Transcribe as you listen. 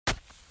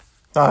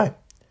Hi,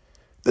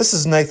 this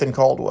is Nathan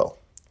Caldwell.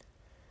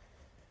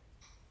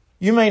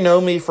 You may know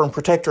me from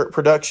Protectorate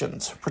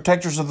Productions,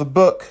 protectors of the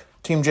book,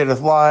 Team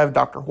Jadeth Live,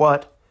 Dr.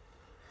 What.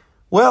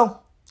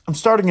 Well, I'm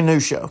starting a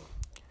new show.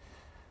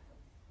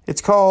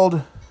 It's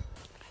called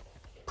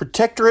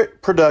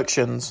Protectorate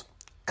Productions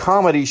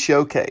Comedy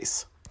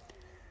Showcase.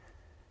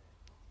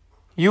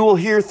 You will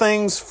hear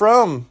things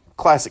from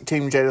classic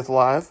Team Jadeth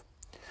Live,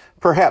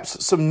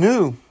 perhaps some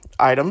new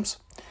items,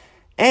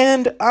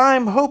 and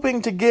I'm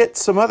hoping to get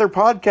some other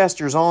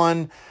podcasters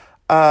on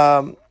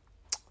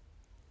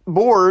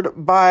board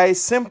by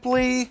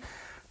simply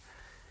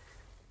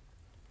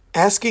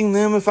asking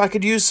them if I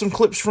could use some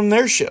clips from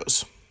their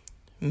shows.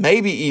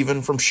 Maybe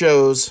even from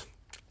shows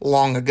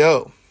long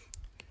ago.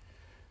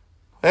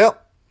 Well,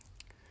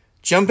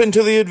 jump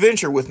into the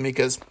adventure with me,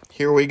 because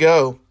here we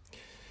go.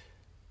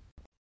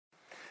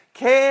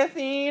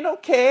 Caffeine, oh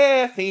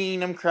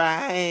caffeine, I'm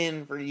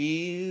crying for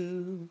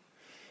you.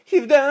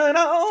 You've done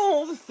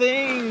all the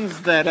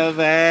things that I've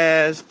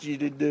asked you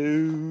to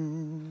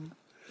do.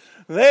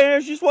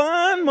 There's just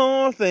one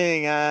more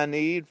thing I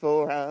need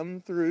for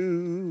I'm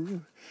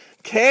through.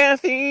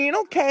 Caffeine,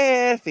 oh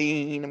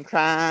caffeine, I'm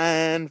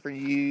crying for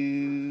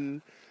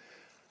you.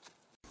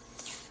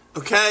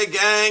 Okay,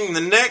 gang, the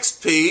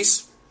next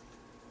piece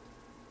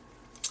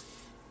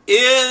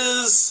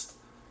is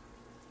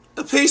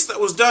a piece that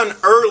was done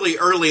early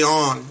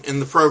on in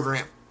the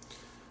program.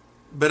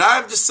 But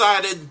I've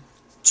decided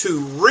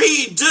to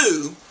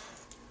redo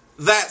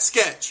that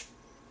sketch.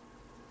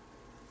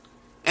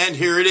 And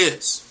here it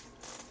is.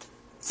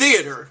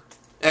 Theater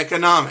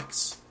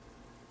economics.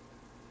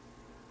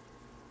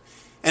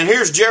 And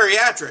here's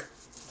geriatric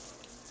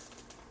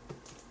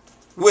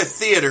with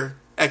theater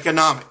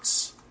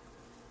economics.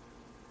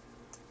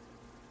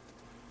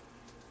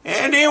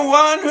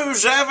 Anyone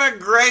who's ever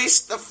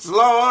graced the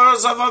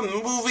floors of a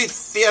movie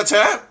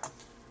theater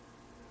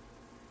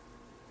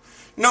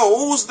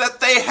knows that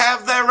they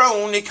have their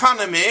own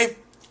economy.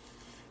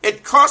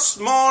 It costs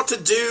more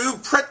to do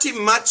pretty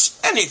much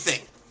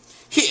anything.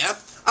 Here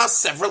are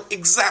several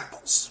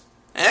examples.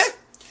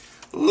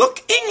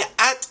 Looking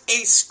at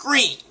a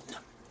screen.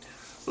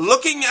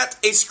 Looking at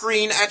a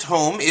screen at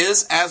home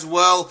is, as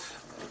well,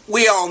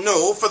 we all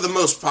know, for the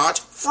most part,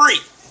 free.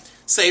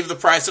 Save the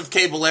price of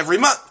cable every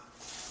month.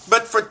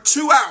 But for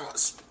 2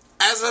 hours,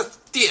 as a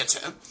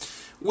theater,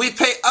 we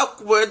pay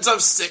upwards of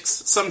 $6,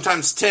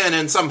 sometimes $10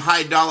 in some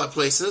high-dollar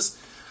places,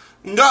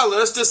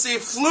 dollars to see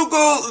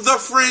Flugel the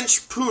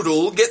French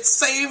Poodle get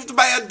saved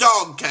by a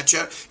dog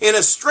catcher in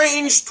a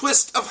strange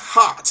twist of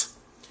heart.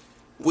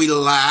 We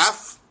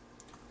laugh.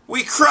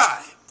 We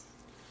cry.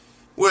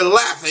 We're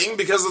laughing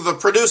because of the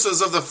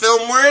producers of the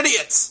film were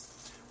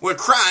idiots. We're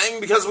crying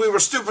because we were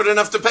stupid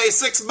enough to pay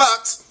 $6,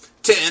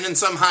 $10 in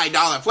some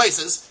high-dollar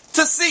places,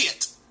 to see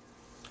it.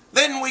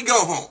 Then we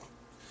go home,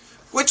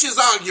 which is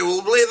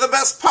arguably the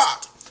best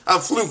part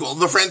of Flugel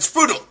the French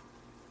Poodle.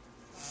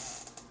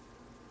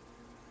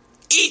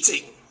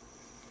 Eating.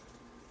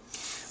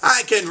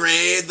 I can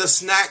raid the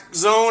snack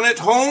zone at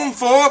home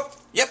for,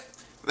 yep,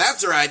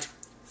 that's right,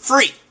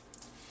 free.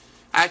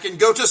 I can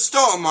go to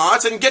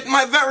Stormart and get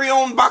my very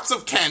own box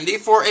of candy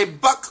for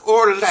 $1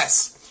 or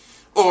less.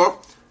 Or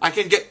I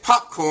can get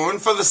popcorn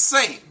for the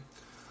same.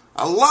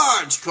 A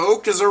large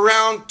Coke is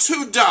around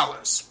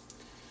 $2.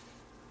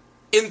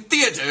 In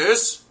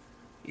theaters,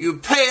 you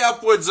pay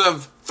upwards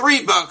of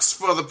 $3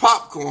 for the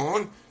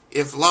popcorn,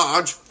 if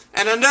large,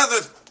 and another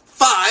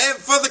 $5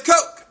 for the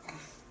Coke.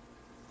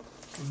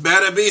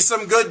 Better be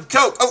some good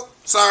Coke. Oh,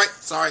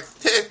 sorry.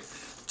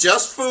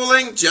 Just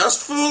fooling.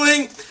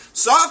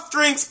 Soft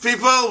drinks,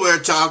 people. We're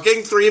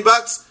talking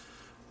 $3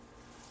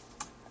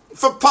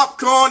 for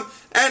popcorn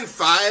and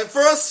 $5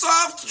 for a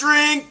soft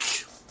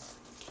drink.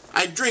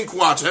 I drink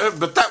water,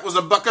 but that was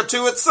 $1 or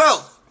 $2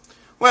 itself.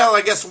 Well,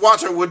 I guess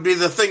water would be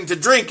the thing to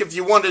drink if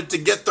you wanted to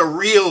get the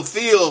real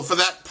feel for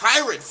that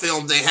pirate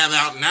film they have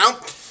out now.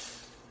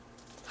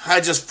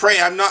 I just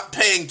pray I'm not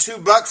paying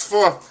 $2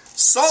 for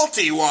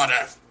salty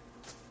water.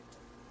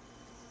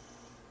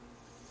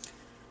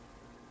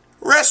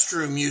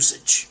 Restroom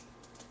usage.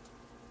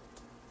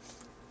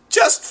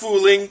 Just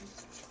fooling.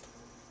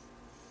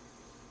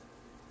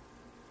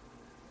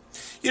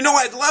 You know,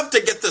 I'd love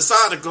to get this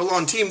article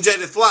on Team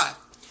Jadeth Live,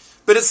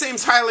 but it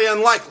seems highly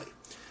unlikely.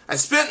 I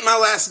spent my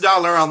last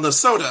 $1 on the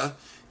soda,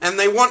 and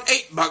they want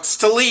 $8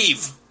 to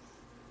leave.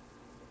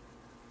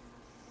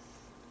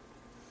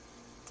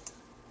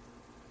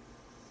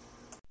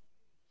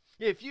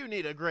 If you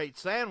need a great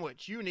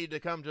sandwich, you need to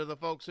come to the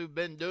folks who've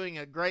been doing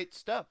a great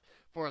stuff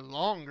for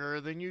longer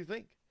than you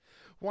think.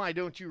 Why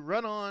don't you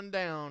run on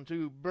down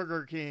to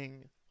Burger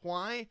King?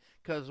 Why?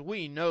 'Cause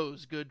we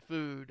knows good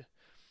food.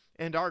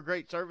 And our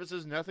great service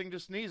is nothing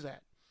to sneeze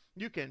at.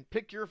 You can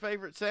pick your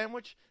favorite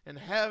sandwich and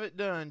have it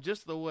done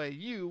just the way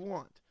you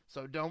want.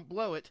 So don't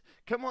blow it.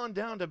 Come on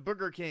down to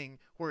Burger King,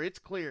 where it's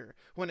clear.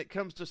 When it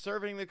comes to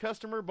serving the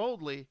customer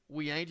boldly,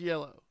 we ain't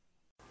yellow.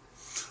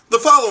 The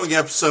following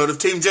episode of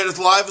Team Jadeth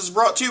Live is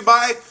brought to you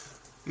by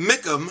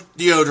Mickum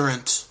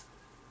Deodorant.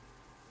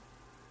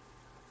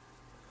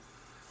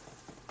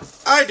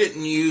 I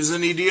didn't use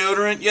any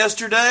deodorant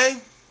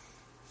yesterday.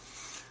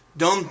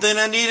 Don't think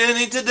I need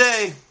any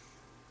today.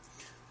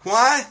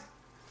 Why?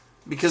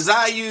 Because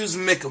I use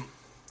Mickum.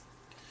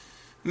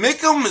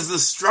 Mickum is the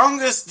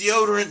strongest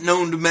deodorant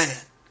known to man.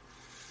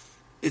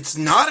 It's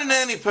not an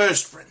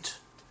antiperspirant.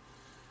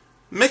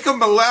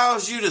 Mickum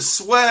allows you to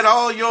sweat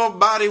all your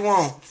body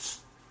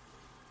wants.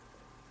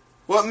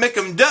 What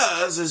Mickum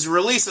does is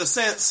release a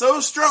scent so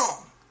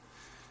strong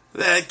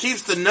that it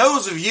keeps the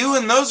nose of you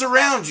and those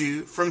around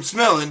you from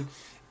smelling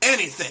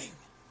anything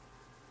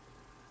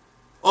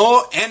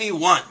or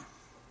anyone.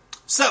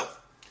 So,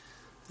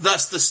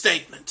 thus the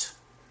statement.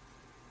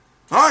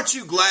 Aren't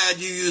you glad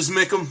you use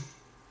Mickum?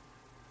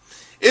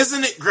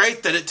 Isn't it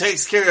great that it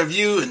takes care of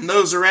you and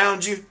those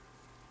around you?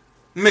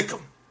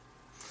 Mickum.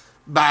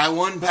 Buy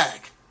one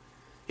pack.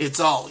 It's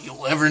all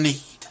you'll ever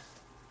need.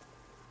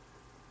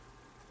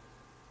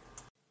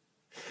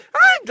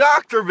 I'm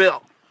Dr.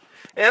 Bill,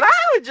 and I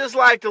would just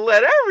like to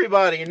let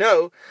everybody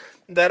know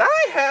that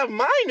I have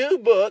my new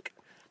book,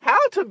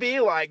 How to Be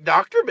Like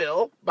Dr.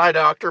 Bill by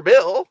Dr.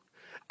 Bill,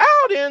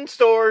 out in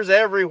stores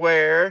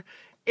everywhere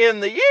in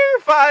the year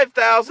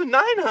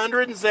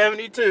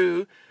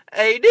 5972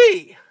 AD.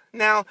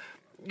 Now,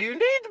 you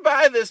need to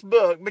buy this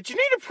book, but you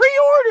need to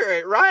pre-order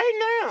it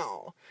right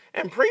now.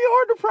 And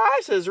pre-order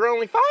prices are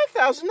only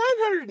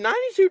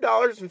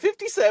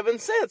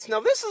 $5,992.57. Now,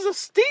 this is a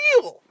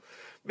steal,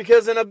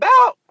 because in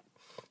about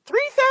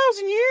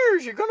 3,000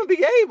 years, you're going to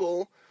be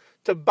able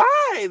to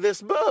buy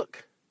this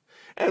book.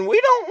 And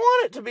we don't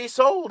want it to be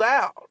sold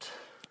out.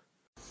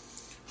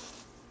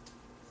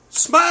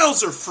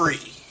 Smiles are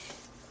free.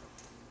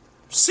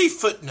 See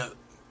footnote.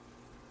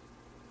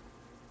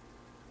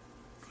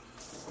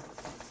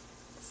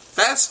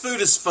 Fast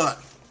food is fun,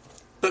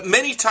 but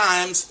many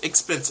times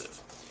expensive.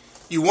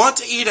 You want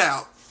to eat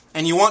out,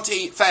 and you want to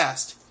eat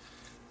fast,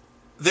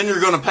 then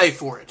you're going to pay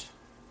for it.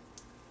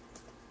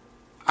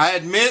 I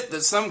admit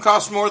that some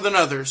cost more than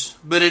others,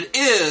 but it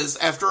is,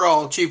 after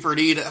all, cheaper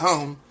to eat at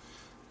home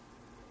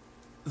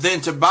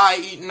than to buy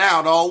eating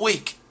out all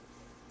week.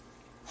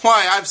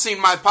 Why, I've seen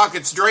my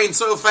pockets drain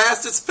so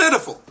fast it's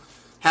pitiful.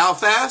 How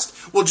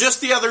fast? Well, just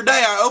the other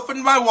day I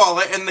opened my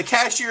wallet and the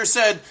cashier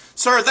said,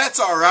 "Sir, that's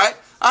all right.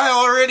 I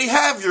already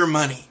have your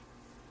money."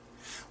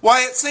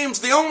 Why, it seems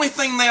the only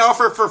thing they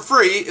offer for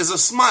free is a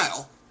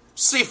smile.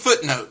 See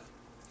footnote.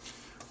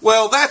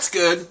 Well, that's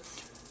good,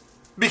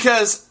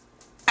 because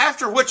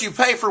after what you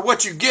pay for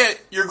what you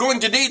get, you're going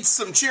to need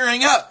some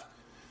cheering up.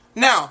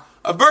 Now,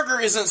 a burger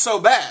isn't so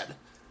bad,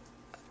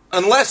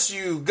 unless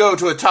you go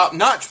to a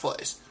top-notch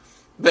place.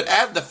 But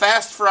add the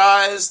fast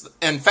fries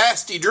and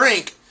fasty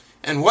drink,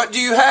 and what do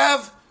you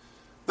have?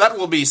 That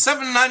will be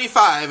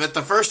 $7.95 at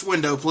the first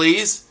window,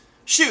 please.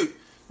 Shoot,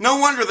 no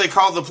wonder they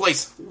call the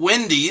place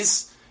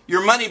Wendy's.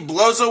 Your money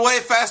blows away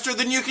faster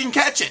than you can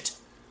catch it.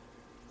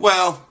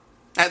 Well,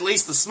 at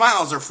least the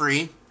smiles are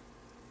free.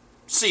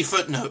 See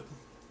footnote.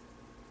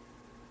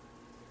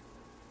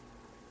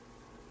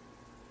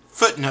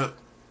 Footnote.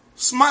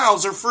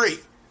 Smiles are free,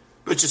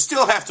 but you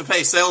still have to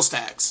pay sales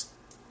tax.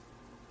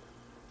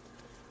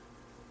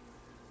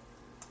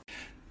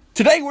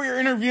 Today we're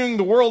interviewing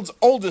the world's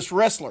oldest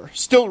wrestler,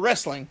 still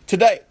wrestling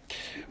today.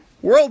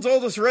 World's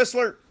oldest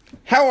wrestler,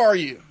 how are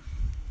you?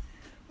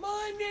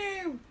 My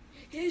name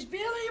is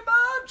Billy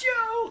Bob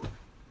Joe,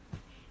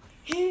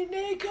 and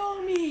they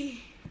call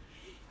me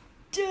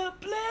the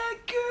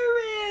Black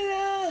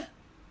Gorilla.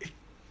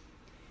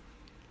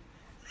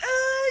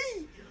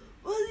 I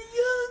was a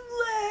young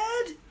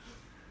lad.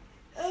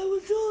 I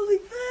was only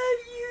 5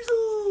 years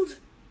old.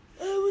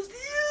 I was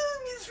the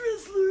youngest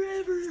wrestler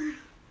ever.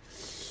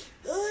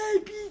 I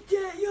beat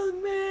that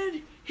young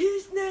man.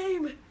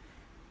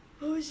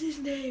 What was his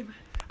name?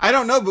 I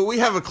don't know, but we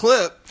have a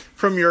clip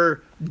from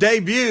your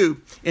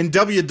debut in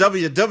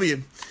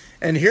WWW,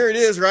 and here it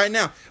is right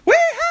now. Hey,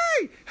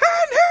 and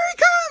here he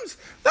comes!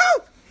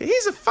 Oh,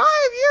 he's a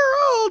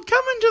 5-year-old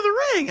coming to the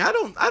ring. I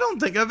don't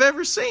think I've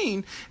ever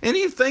seen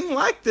anything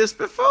like this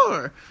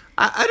before.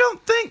 I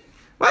don't think.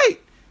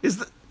 Wait,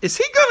 is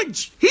he gonna?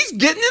 He's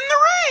getting in the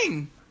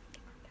ring.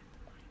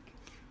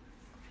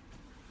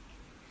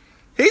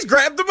 He's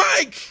grabbed the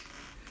mic.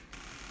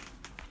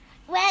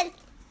 Well,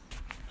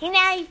 you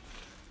know,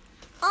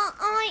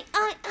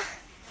 I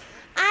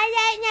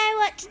don't know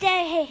what to do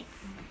here.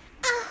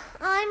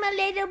 I'm a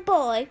little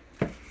boy.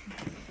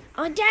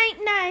 I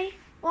don't know.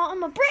 Well,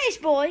 I'm a British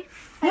boy.